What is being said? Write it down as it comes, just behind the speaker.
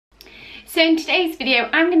So in today's video,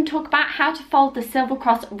 I'm going to talk about how to fold the Silver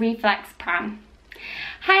Cross Reflex pram.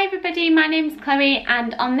 Hi everybody, my name's Chloe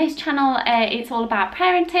and on this channel it's all about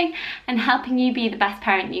parenting and helping you be the best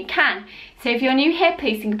parent you can. So if you're new here,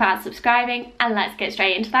 please think about subscribing and let's get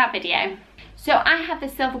straight into that video. So I have the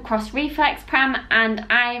Silver Cross Reflex pram and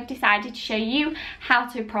I've decided to show you how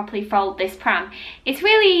to properly fold this pram. It's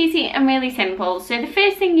really easy and really simple. So the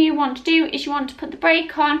first thing you want to do is you want to put the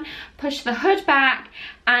brake on, push the hood back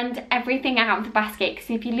and everything out of the basket,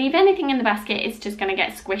 because if you leave anything in the basket it's just going to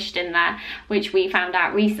get squished in there, which we found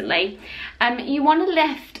out recently. You want to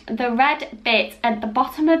lift the red bit at the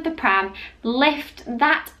bottom of the pram, lift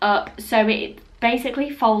that up so it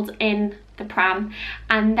basically folds in the pram,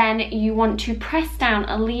 and then you want to press down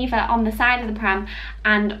a lever on the side of the pram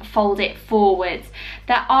and fold it forwards.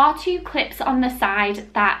 There are two clips on the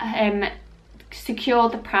side that secure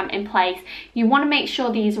the pram in place. You want to make sure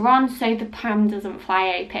these are on so the pram doesn't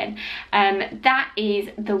fly open. That is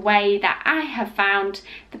the way that I have found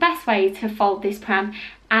the best way to fold this pram,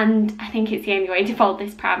 and I think it's the only way to fold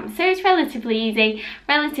this pram. So it's relatively easy,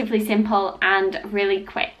 relatively simple and really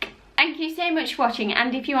quick. Thank you so much for watching,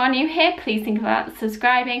 and if you are new here, please think about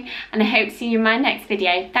subscribing, and I hope to see you in my next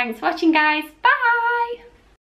video. Thanks for watching guys, bye!